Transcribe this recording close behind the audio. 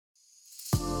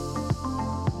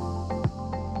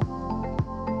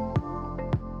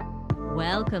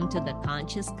Welcome to the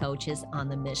Conscious Coaches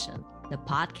on a Mission, the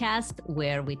podcast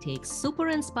where we take super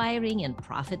inspiring and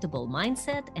profitable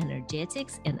mindset,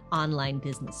 energetics, and online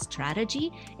business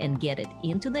strategy and get it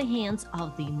into the hands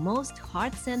of the most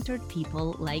heart-centered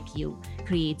people like you,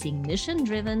 creating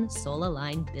mission-driven,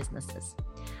 soul-aligned businesses.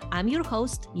 I'm your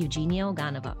host, Eugenia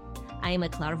Oganova. I am a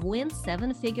clairvoyant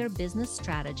seven-figure business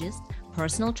strategist,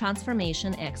 personal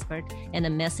transformation expert, and a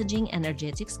messaging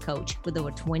energetics coach with over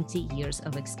 20 years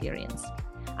of experience.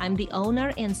 I'm the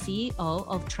owner and CEO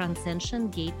of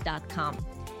TranscensionGate.com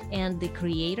and the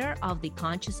creator of the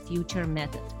Conscious Future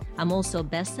Method. I'm also a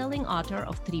best-selling author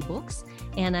of 3 books,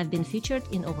 and I've been featured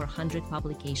in over 100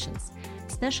 publications,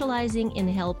 specializing in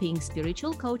helping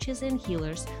spiritual coaches and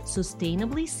healers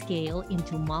sustainably scale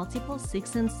into multiple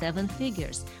 6 and 7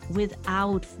 figures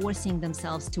without forcing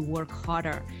themselves to work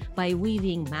harder by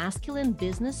weaving masculine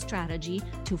business strategy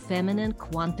to feminine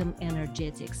quantum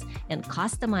energetics and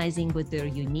customizing with their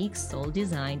unique soul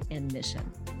design and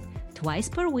mission. Twice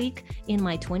per week, in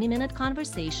my 20-minute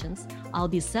conversations, I'll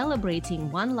be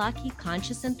celebrating one lucky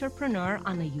conscious entrepreneur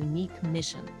on a unique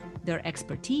mission, their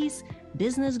expertise,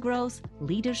 business growth,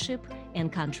 leadership,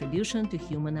 and contribution to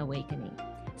human awakening.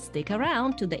 Stick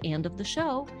around to the end of the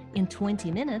show. In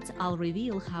 20 minutes, I'll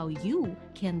reveal how you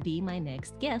can be my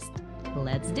next guest.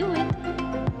 Let's do it.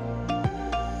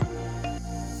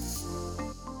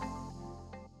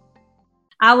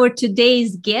 Our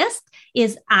today's guest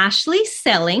is Ashley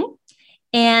Seling.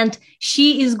 And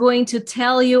she is going to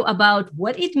tell you about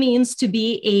what it means to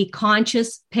be a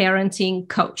conscious parenting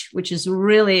coach, which is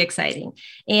really exciting.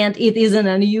 And it is an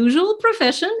unusual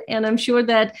profession. And I'm sure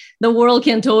that the world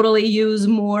can totally use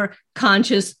more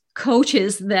conscious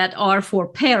coaches that are for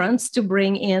parents to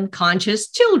bring in conscious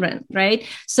children, right?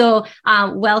 So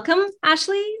welcome,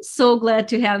 Ashley. So glad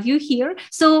to have you here.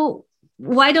 So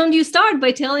why don't you start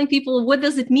by telling people what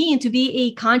does it mean to be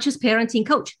a conscious parenting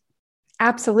coach?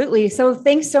 Absolutely. So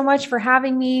thanks so much for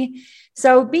having me.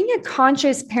 So being a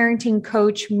conscious parenting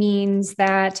coach means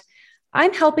that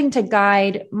I'm helping to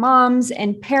guide moms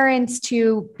and parents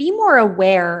to be more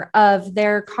aware of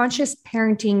their conscious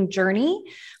parenting journey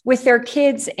with their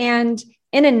kids. And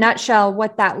in a nutshell,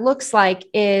 what that looks like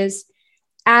is,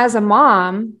 as a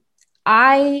mom,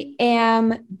 I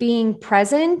am being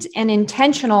present and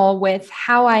intentional with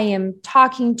how I am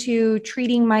talking to,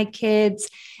 treating my kids,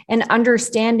 and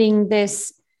understanding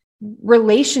this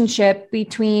relationship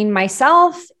between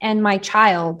myself and my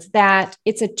child, that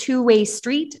it's a two-way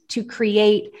street to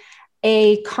create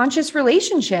a conscious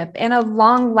relationship and a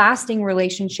long-lasting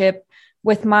relationship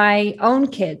with my own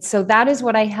kids. So that is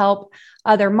what I help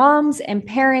other moms and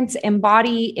parents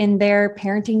embody in their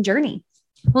parenting journey.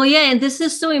 Well, yeah, and this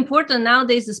is so important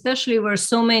nowadays, especially where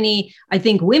so many, I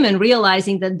think, women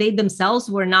realizing that they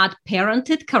themselves were not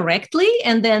parented correctly,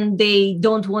 and then they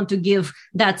don't want to give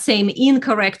that same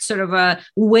incorrect sort of a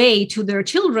way to their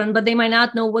children, but they might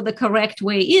not know what the correct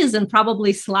way is and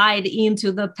probably slide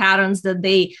into the patterns that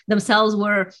they themselves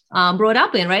were brought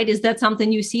up in, right? Is that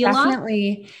something you see a lot?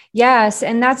 Definitely. Yes.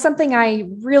 And that's something I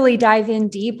really dive in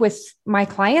deep with my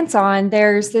clients on.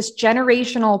 There's this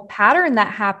generational pattern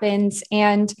that happens.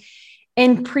 And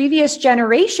in previous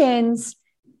generations,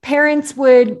 parents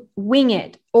would wing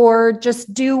it or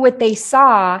just do what they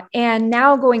saw. And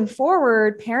now going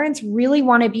forward, parents really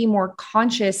want to be more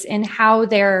conscious in how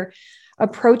they're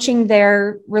approaching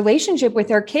their relationship with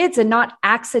their kids and not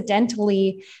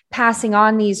accidentally passing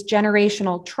on these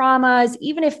generational traumas,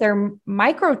 even if they're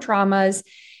micro traumas,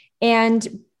 and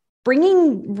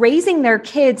raising their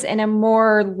kids in a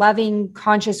more loving,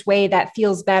 conscious way that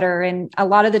feels better. And a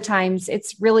lot of the times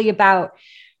it's really about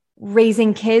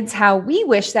raising kids how we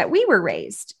wish that we were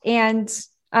raised. And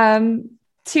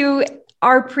to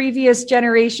our previous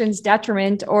generation's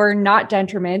detriment or not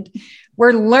detriment,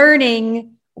 we're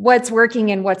learning what's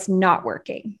working and what's not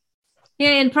working. Yeah,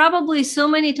 and probably so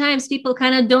many times people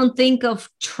kind of don't think of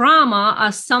trauma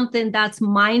as something that's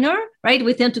minor, right?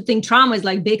 We tend to think trauma is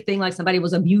like big thing, like somebody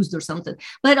was abused or something.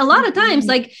 But a lot of times,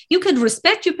 like, you could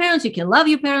respect your parents, you can love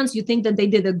your parents, you think that they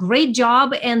did a great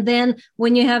job. And then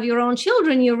when you have your own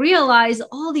children, you realize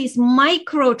all these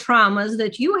micro traumas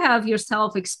that you have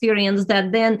yourself experienced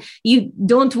that then you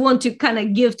don't want to kind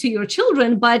of give to your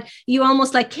children, but you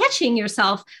almost like catching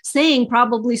yourself saying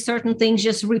probably certain things,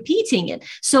 just repeating it.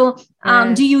 So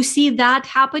do you see that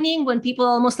happening when people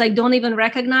almost like don't even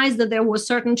recognize that there was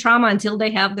certain trauma until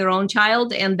they have their own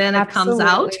child and then it comes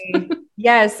out?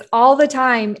 Yes, all the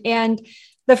time. And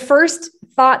the first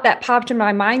thought that popped in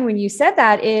my mind when you said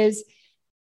that is,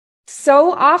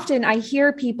 so often I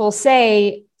hear people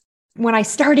say, when I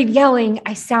started yelling,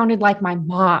 I sounded like my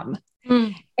mom.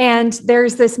 Mm. And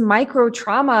there's this micro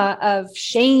trauma of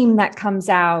shame that comes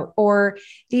out, or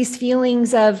these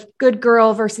feelings of good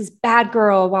girl versus bad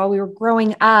girl while we were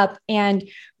growing up, and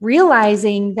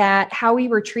realizing that how we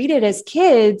were treated as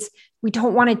kids, we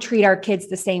don't want to treat our kids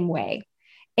the same way.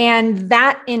 And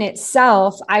that in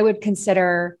itself, I would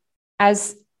consider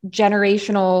as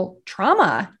generational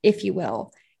trauma, if you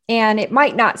will. And it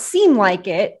might not seem like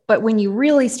it, but when you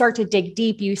really start to dig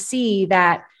deep, you see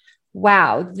that,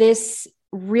 wow, this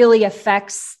really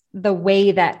affects the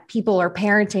way that people are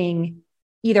parenting,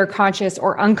 either conscious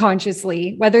or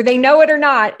unconsciously, whether they know it or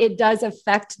not. It does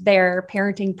affect their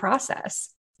parenting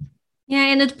process. Yeah,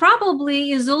 and it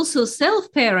probably is also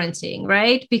self-parenting,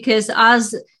 right? Because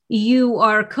as you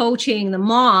are coaching the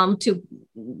mom to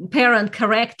parent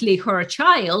correctly her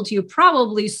child, you're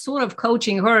probably sort of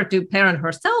coaching her to parent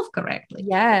herself correctly.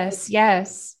 Yes,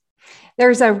 yes.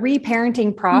 There's a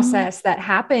reparenting process that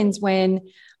happens when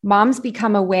moms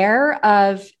become aware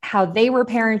of how they were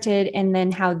parented and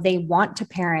then how they want to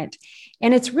parent.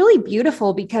 And it's really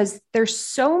beautiful because there's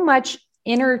so much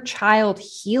inner child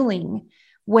healing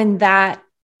when that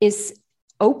is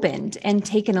opened and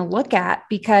taken a look at,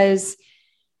 because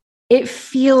it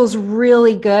feels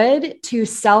really good to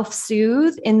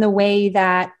self-soothe in the way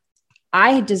that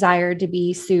I desired to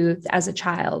be soothed as a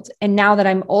child. And now that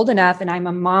I'm old enough and I'm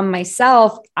a mom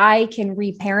myself, I can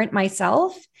reparent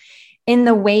myself in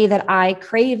the way that I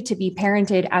crave to be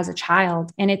parented as a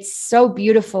child. And it's so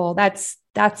beautiful. That's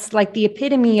like the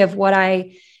epitome of what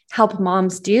I help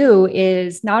moms do,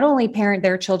 is not only parent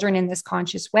their children in this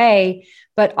conscious way,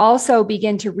 but also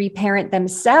begin to reparent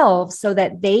themselves so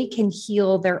that they can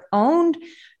heal their own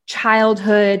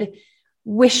childhood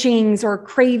wishings or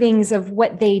cravings of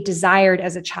what they desired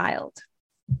as a child.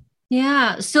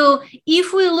 Yeah. So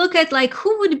if we look at like,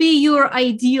 who would be your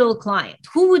ideal client?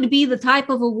 Who would be the type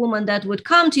of a woman that would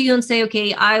come to you and say,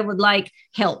 okay, I would like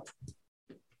help?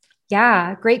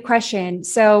 Yeah, great question.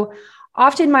 So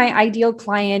often my ideal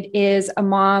client is a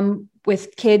mom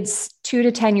with kids 2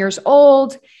 to 10 years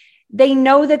old. They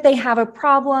know that they have a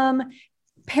problem.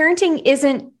 Parenting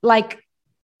isn't like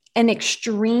an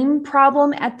extreme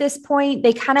problem at this point.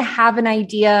 They kind of have an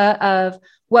idea of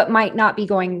what might not be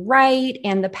going right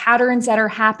and the patterns that are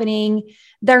happening.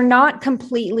 They're not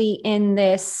completely in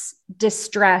this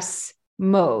distress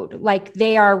mode. Like,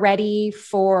 they are ready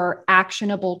for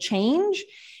actionable change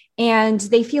and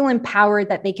they feel empowered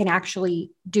that they can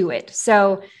actually do it.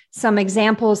 So some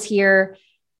examples here: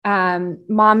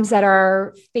 moms that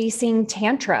are facing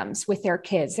tantrums with their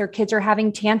kids are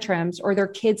having tantrums, or their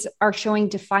kids are showing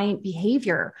defiant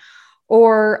behavior,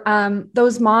 or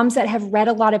those moms that have read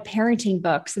a lot of parenting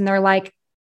books and they're like,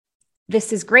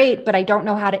 this is great, but I don't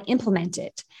know how to implement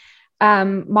it.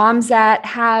 Moms that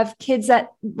have kids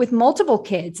with multiple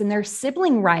kids and there's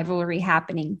sibling rivalry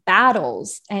happening,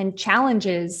 battles and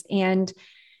challenges. And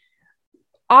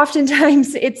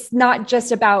oftentimes it's not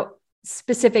just about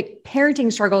specific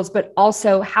parenting struggles, but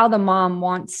also how the mom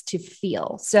wants to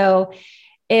feel. So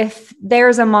if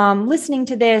there's a mom listening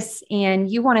to this and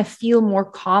you want to feel more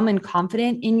calm and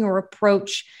confident in your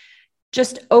approach,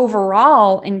 just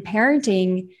overall in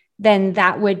parenting, then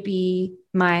that would be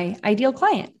my ideal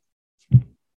client.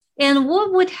 And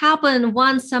what would happen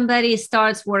once somebody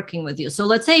starts working with you? So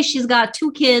let's say she's got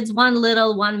 2 kids, one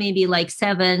little, one maybe like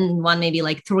 7, one maybe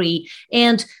like 3,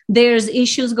 and there's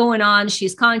issues going on.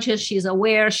 She's conscious, she's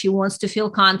aware, she wants to feel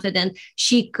confident.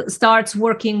 She starts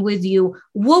working with you.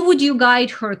 What would you guide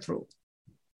her through?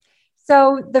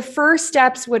 So the first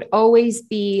steps would always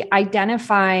be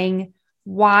identifying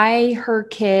why her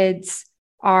kids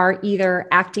are either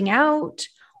acting out,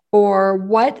 or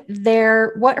what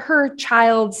her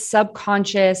child's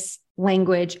subconscious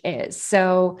language is.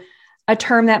 So a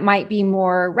term that might be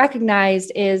more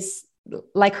recognized is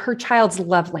like her child's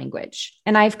love language.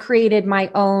 And I've created my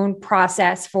own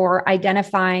process for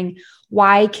identifying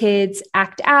why kids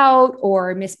act out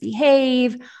or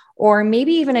misbehave, or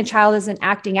maybe even a child isn't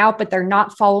acting out, but they're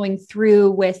not following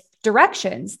through with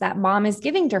directions that mom is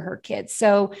giving to her kids.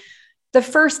 So the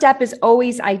first step is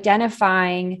always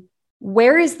identifying,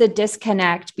 where is the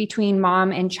disconnect between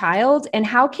mom and child, and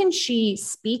how can she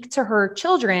speak to her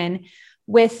children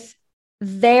with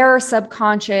their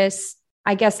subconscious,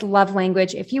 I guess, love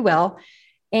language, if you will,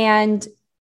 and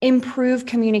improve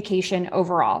communication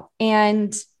overall.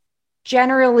 And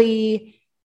generally,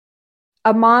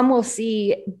 a mom will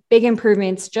see big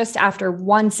improvements just after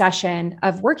one session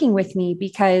of working with me,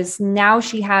 because now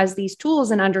she has these tools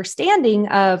and understanding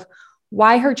of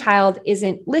why her child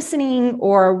isn't listening,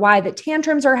 or why the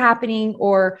tantrums are happening,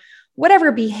 or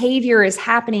whatever behavior is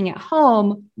happening at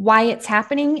home, why it's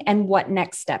happening, and what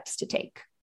next steps to take.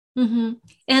 Mm-hmm.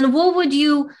 And what would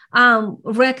you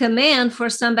recommend for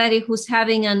somebody who's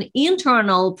having an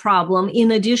internal problem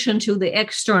in addition to the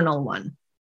external one?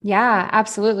 Yeah,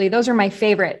 absolutely. Those are my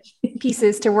favorite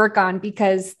pieces to work on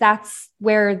because that's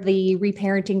where the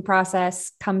reparenting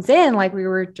process comes in, like we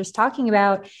were just talking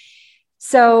about.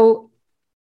 So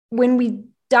when we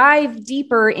dive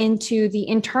deeper into the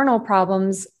internal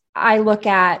problems, I look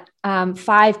at 5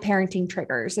 parenting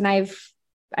triggers, and I've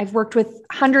worked with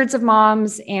hundreds of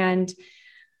moms, and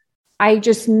I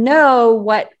just know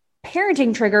what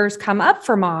parenting triggers come up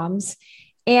for moms.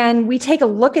 And we take a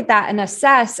look at that and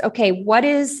assess, okay, what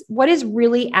is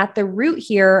really at the root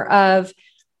here of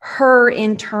her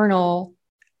internal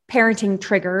parenting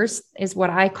triggers, is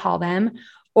what I call them,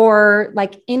 or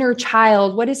like inner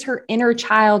child. What is her inner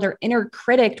child or inner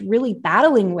critic really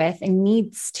battling with and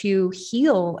needs to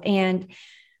heal? And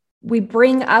we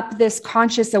bring up this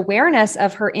conscious awareness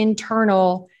of her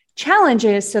internal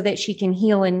challenges so that she can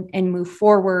heal and move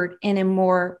forward in a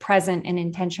more present and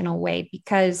intentional way.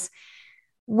 Because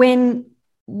when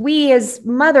we as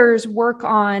mothers work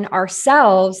on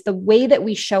ourselves, the way that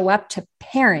we show up to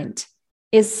parent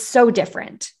is so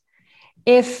different.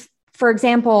 If, for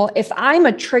example, if I'm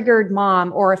a triggered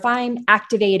mom, or if I'm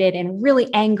activated and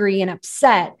really angry and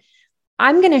upset,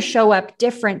 I'm going to show up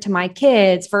different to my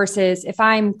kids versus if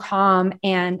I'm calm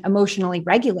and emotionally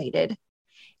regulated.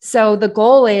 So the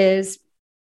goal is,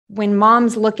 when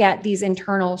moms look at these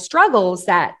internal struggles,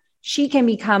 that she can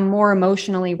become more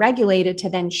emotionally regulated to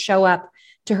then show up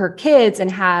to her kids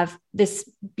and have this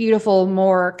beautiful,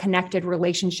 more connected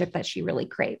relationship that she really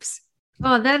craves.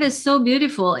 Oh, that is so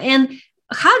beautiful. And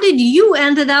how did you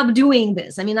ended up doing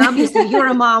this? I mean, obviously you're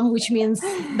a mom, which means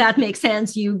that makes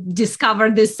sense. You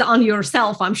discovered this on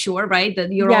yourself, I'm sure, right?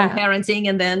 That your own parenting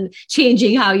and then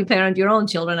changing how you parent your own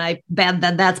children. I bet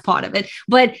that that's part of it.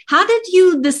 But how did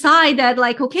you decide that,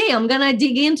 like, okay, I'm going to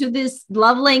dig into this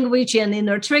love language and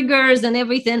inner triggers and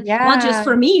everything, not just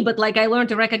for me, but like I learned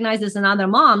to recognize this in other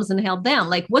moms and help them.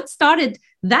 Like, what started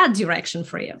that direction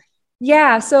for you?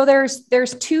 Yeah. So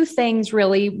there's 2 things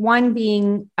really. One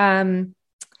being,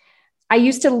 I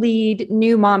used to lead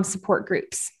new mom support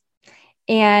groups.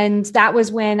 And that was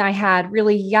when I had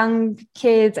really young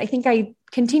kids. I think I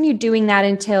continued doing that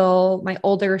until my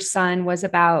older son was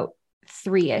about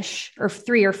 3-ish or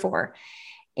 3 or 4.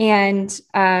 And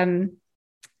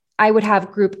I would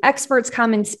have group experts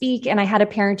come and speak, and I had a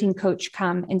parenting coach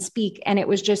come and speak. And it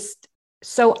was just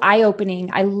so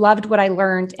eye-opening. I loved what I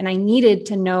learned, and I needed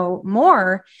to know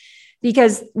more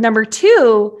because, number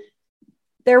 2,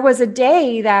 there was a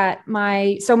day that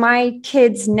my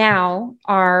kids now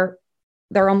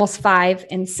they're almost 5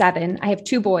 and 7. I have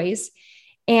 2 boys.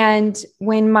 And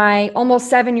when my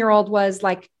almost 7-year-old was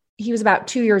like, he was about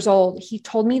 2 years old, he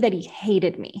told me that he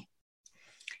hated me.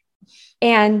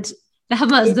 And that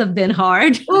must have been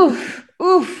hard.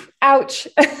 Oof, ouch.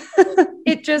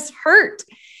 It just hurt.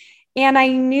 And I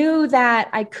knew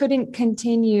that I couldn't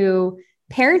continue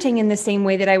parenting in the same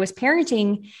way that I was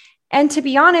parenting. And to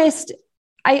be honest,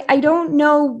 I don't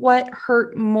know what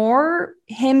hurt more,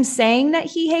 him saying that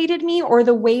he hated me or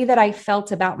the way that I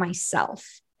felt about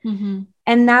myself. Mm-hmm.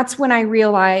 And that's when I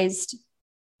realized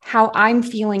how I'm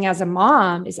feeling as a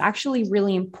mom is actually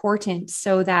really important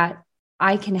so that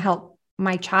I can help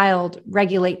my child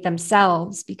regulate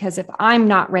themselves. Because if I'm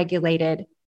not regulated,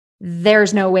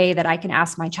 there's no way that I can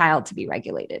ask my child to be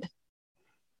regulated.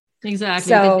 Exactly.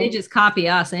 So, because they just copy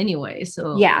us anyway.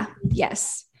 So yeah.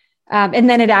 Yes. And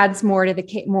then it adds more to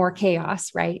the more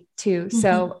chaos, right? Too. Mm-hmm.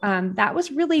 So that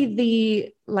was really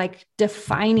the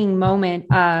defining moment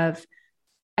of,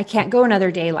 I can't go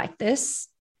another day like this.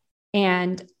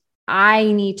 And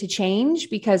I need to change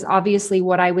because obviously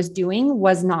what I was doing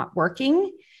was not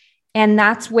working. And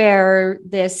that's where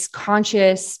this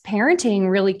conscious parenting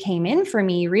really came in for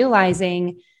me,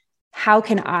 realizing how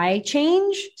can I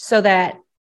change so that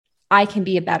I can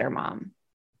be a better mom?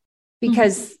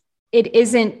 Because mm-hmm.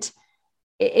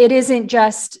 It isn't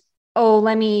just, oh,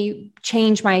 let me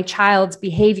change my child's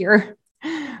behavior,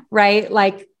 right?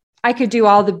 Like I could do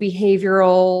all the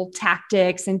behavioral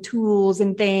tactics and tools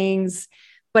and things,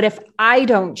 but if I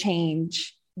don't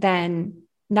change, then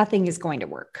nothing is going to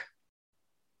work.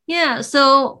 Yeah.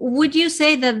 So would you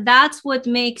say that that's what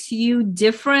makes you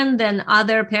different than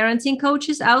other parenting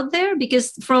coaches out there?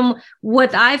 Because from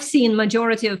what I've seen,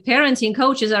 majority of parenting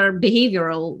coaches are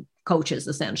behavioral coaches,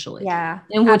 essentially. Yeah.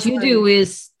 And what absolutely. You do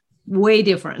is way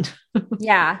different.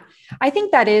 Yeah. I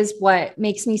think that is what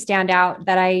makes me stand out,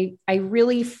 that I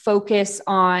really focus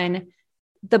on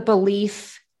the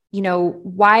belief,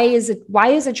 why is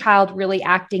a child really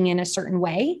acting in a certain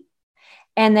way?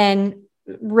 And then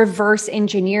reverse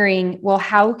engineering, well,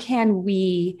 how can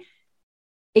we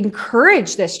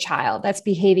encourage this child that's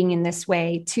behaving in this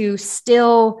way to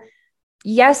still,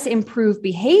 yes, improve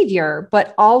behavior,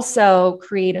 but also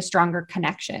create a stronger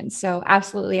connection. So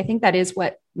absolutely. I think that is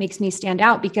what makes me stand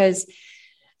out, because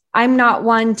I'm not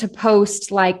one to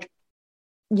post like,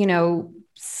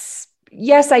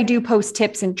 yes, I do post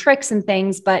tips and tricks and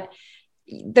things, but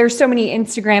there's so many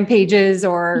Instagram pages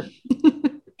or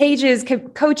pages,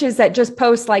 coaches that just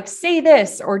post like, say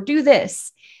this or do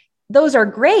this. Those are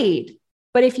great.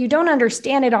 But if you don't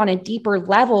understand it on a deeper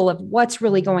level of what's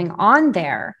really going on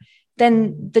there,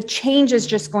 then the change is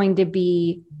just going to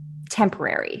be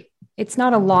temporary. It's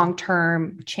not a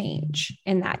long-term change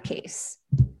in that case.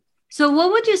 So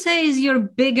what would you say is your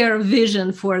bigger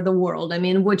vision for the world? I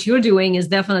mean, what you're doing is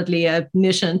definitely a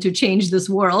mission to change this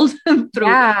world through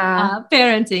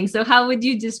parenting. So how would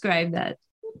you describe that?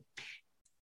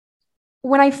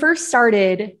 When I first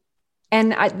started,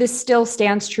 and this still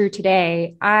stands true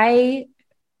today, I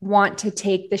want to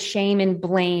take the shame and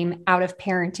blame out of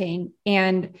parenting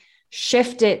and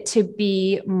shift it to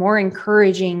be more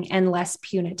encouraging and less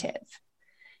punitive.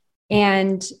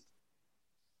 And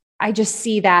I just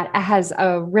see that as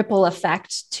a ripple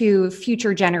effect to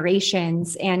future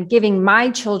generations, and giving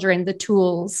my children the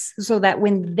tools so that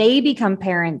when they become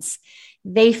parents,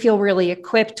 they feel really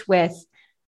equipped with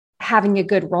having a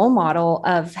good role model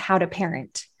of how to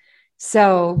parent.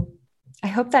 So I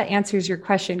hope that answers your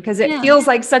question, because it feels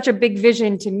like such a big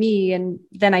vision to me. And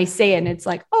then I say it and it's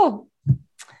like, oh,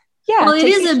 yeah, well, it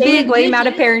is a big blame out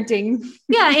of parenting.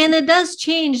 Yeah, and it does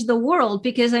change the world,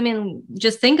 because I mean,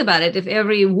 just think about it. If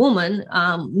every woman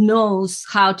knows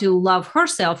how to love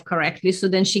herself correctly, so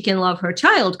then she can love her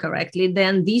child correctly,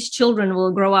 then these children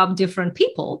will grow up different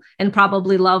people and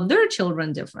probably love their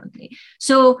children differently.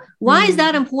 So why is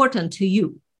that important to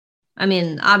you? I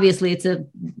mean, obviously it's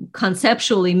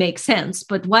conceptually makes sense,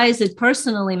 but why is it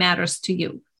personally matters to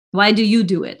you? Why do you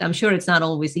do it? I'm sure it's not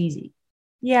always easy.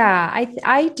 Yeah,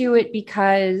 I do it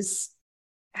because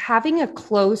having a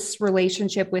close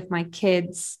relationship with my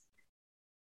kids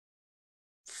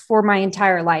for my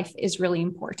entire life is really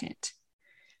important.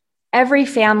 Every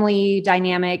family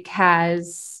dynamic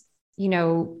has,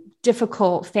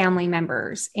 difficult family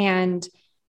members, and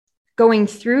going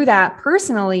through that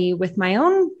personally with my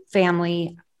own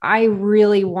family, I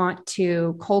really want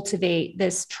to cultivate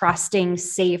this trusting,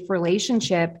 safe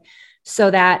relationship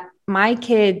so that my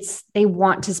kids, they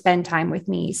want to spend time with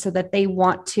me, so that they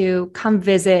want to come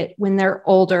visit when they're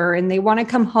older, and they want to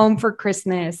come home for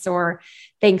Christmas or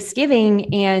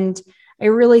Thanksgiving. And I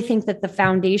really think that the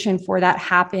foundation for that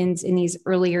happens in these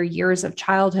earlier years of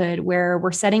childhood, where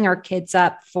we're setting our kids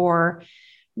up for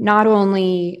not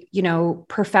only,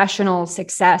 professional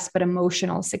success, but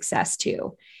emotional success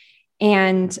too.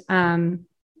 And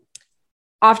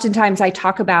oftentimes I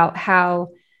talk about how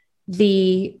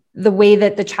the way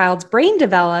that the child's brain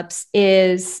develops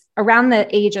is around the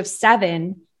age of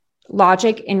 7,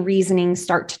 logic and reasoning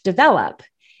start to develop.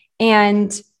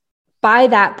 And by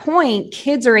that point,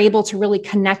 kids are able to really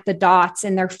connect the dots,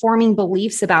 and they're forming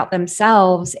beliefs about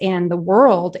themselves and the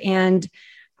world. And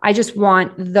I just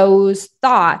want those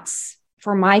thoughts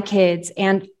for my kids,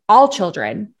 and all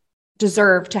children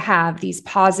deserve to have these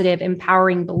positive,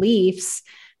 empowering beliefs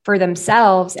for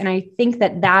themselves. And I think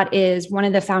that that is one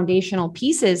of the foundational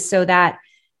pieces, so that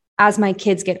as my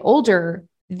kids get older,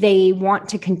 they want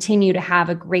to continue to have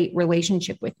a great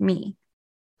relationship with me.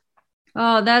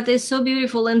 Oh, that is so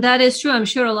beautiful. And that is true. I'm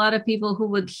sure a lot of people who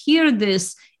would hear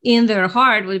this in their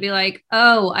heart would be like,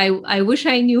 oh, I wish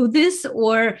I knew this.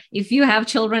 Or if you have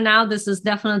children now, this is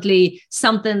definitely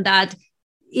something that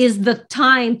is the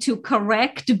time to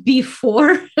correct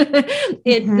before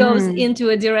it goes into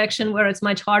a direction where it's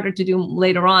much harder to do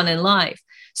later on in life.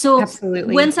 So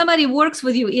absolutely, when somebody works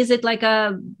with you, is it like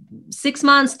a 6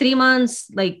 months, 3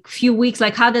 months, like few weeks?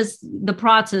 Like how does the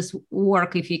process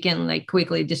work, if you can like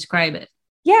quickly describe it?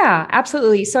 Yeah,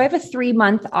 absolutely. So I have a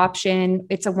 3-month option.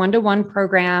 It's a 1-to-1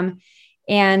 program.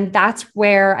 And that's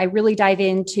where I really dive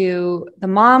into the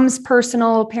mom's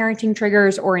personal parenting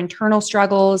triggers or internal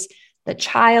struggles, the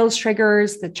child's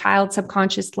triggers, the child's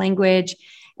subconscious language.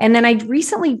 And then I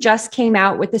recently just came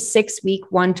out with a 6-week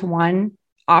 1-to-1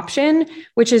 option,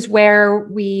 which is where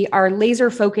we are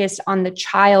laser focused on the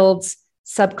child's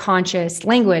subconscious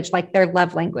language, like their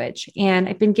love language. And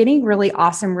I've been getting really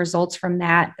awesome results from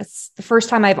that. It's the first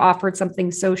time I've offered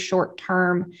something so short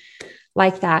term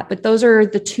like that. But those are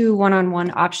the 2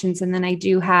 one-on-one options. And then I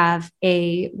do have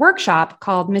a workshop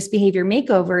called Misbehavior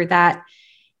Makeover that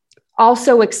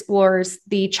also explores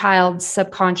the child's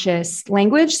subconscious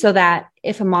language so that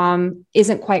if a mom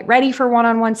isn't quite ready for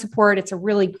one-on-one support, it's a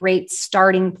really great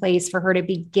starting place for her to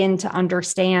begin to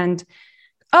understand,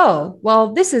 oh,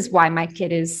 well, this is why my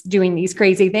kid is doing these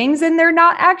crazy things. And they're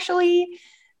not actually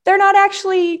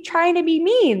trying to be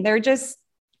mean. They're just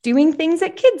doing things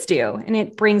that kids do. And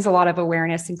it brings a lot of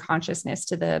awareness and consciousness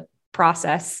to the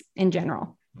process in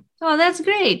general. Oh, that's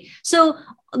great. So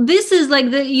this is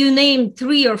like you named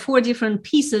 3 or 4 different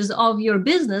pieces of your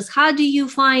business. How do you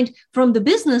find from the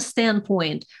business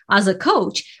standpoint as a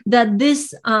coach that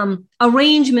this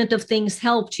arrangement of things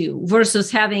helped you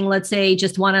versus having, let's say,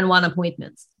 just one-on-one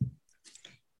appointments?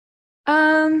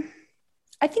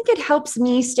 I think it helps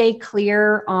me stay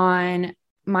clear on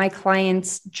my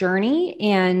client's journey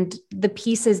and the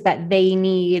pieces that they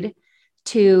need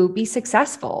to be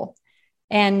successful.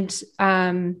 And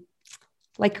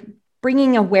like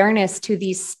bringing awareness to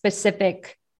these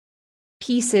specific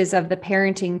pieces of the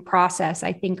parenting process,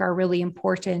 I think are really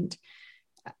important.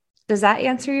 Does that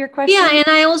answer your question? Yeah. And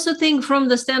I also think from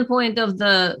the standpoint of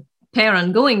the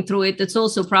parent going through it, it's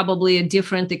also probably a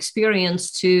different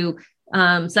experience to,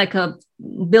 it's like a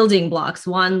building blocks,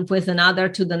 one with another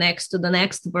to the next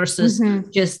versus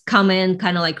just come in,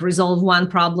 kind of like resolve one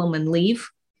problem and leave.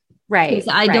 Right.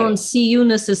 I don't see you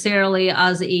necessarily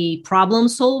as a problem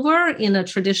solver in a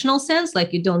traditional sense,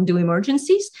 like you don't do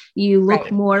emergencies. You look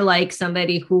more like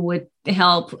somebody who would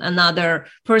help another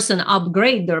person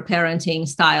upgrade their parenting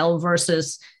style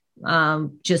versus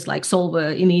just like solve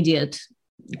an immediate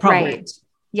problem. Right.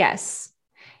 Yes.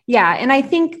 Yeah. And I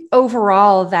think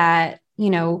overall that,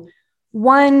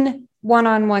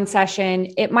 one-on-one session,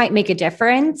 it might make a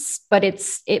difference, but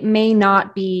it may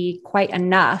not be quite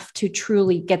enough to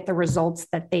truly get the results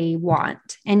that they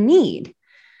want and need.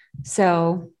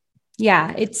 So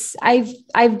yeah,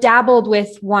 I've dabbled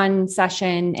with one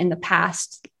session in the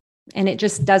past and it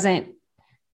just doesn't,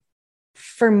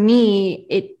 for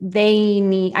me,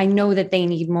 I know that they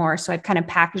need more. So I've kind of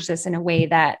packaged this in a way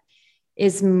that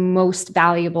is most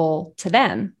valuable to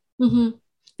them. Mm-hmm.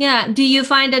 Yeah. Do you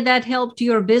find that helped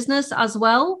your business as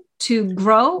well to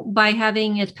grow by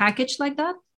having it packaged like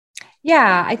that?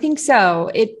 Yeah, I think so.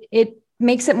 It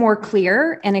makes it more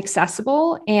clear and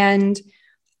accessible. And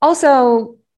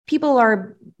also people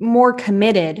are more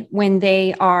committed when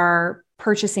they are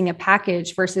purchasing a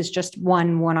package versus just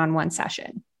one-on-one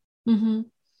session. Mm-hmm.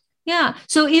 Yeah.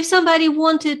 So if somebody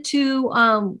wanted to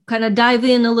kind of dive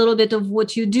in a little bit of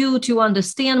what you do to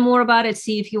understand more about it,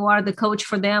 see if you are the coach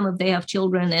for them, if they have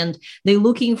children and they're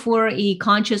looking for a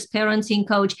conscious parenting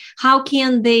coach, how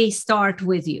can they start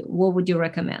with you? What would you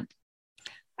recommend?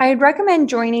 I'd recommend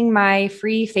joining my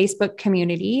free Facebook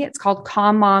community. It's called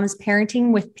Calm Moms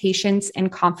Parenting with Patience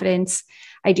and Confidence.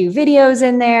 I do videos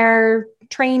in there,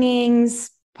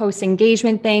 trainings, post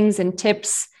engagement things and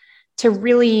tips to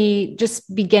really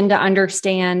just begin to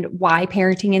understand why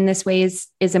parenting in this way is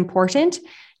important. And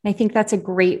I think that's a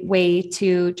great way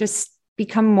to just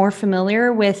become more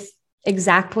familiar with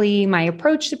exactly my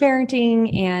approach to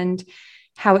parenting and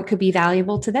how it could be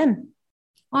valuable to them.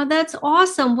 Oh, that's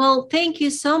awesome. Well, thank you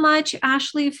so much,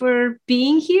 Ashley, for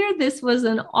being here. This was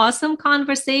an awesome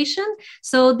conversation.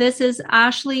 So this is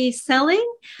Ashley Seling.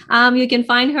 You can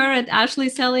find her at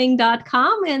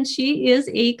ashleyselling.com, and she is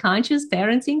a conscious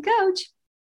parenting coach.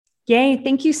 Yay.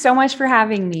 Thank you so much for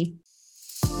having me.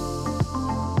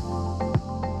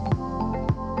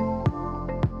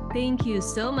 Thank you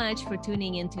so much for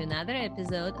tuning into another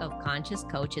episode of Conscious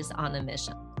Coaches on a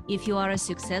Mission. If you are a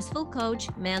successful coach,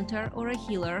 mentor, or a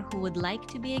healer who would like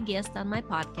to be a guest on my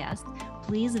podcast,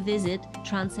 please visit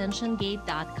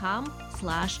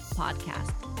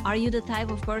transcensiongate.com/podcast. Are you the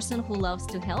type of person who loves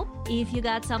to help? If you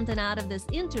got something out of this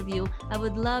interview, I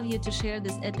would love you to share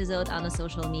this episode on a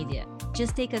social media.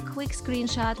 Just take a quick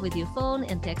screenshot with your phone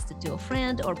and text it to a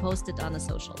friend or post it on the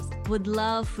socials. Would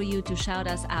love for you to shout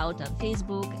us out on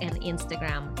Facebook and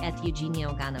Instagram at Eugenia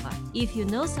Oganova. If you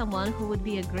know someone who would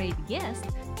be a great guest,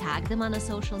 tag them on a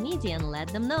social media and let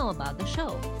them know about the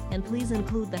show. And please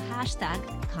include the hashtag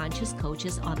Conscious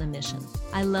Coaches on a Mission.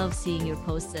 I love seeing your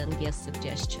posts and guest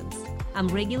suggestions. I'm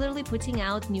regularly putting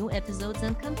out new episodes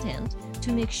and content.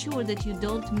 To make sure that you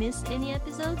don't miss any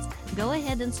episodes, go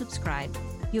ahead and subscribe.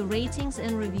 Your ratings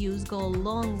and reviews go a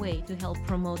long way to help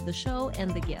promote the show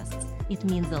and the guests. It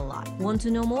means a lot. Want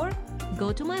to know more?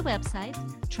 Go to my website,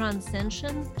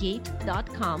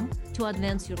 transcensiongate.com, to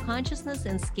advance your consciousness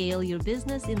and scale your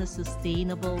business in a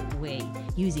sustainable way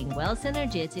using wealth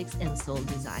energetics and soul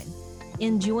design.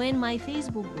 And join my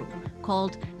Facebook group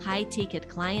called High Ticket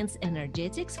Clients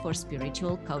Energetics for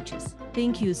Spiritual Coaches.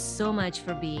 Thank you so much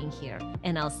for being here,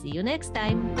 and I'll see you next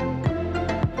time.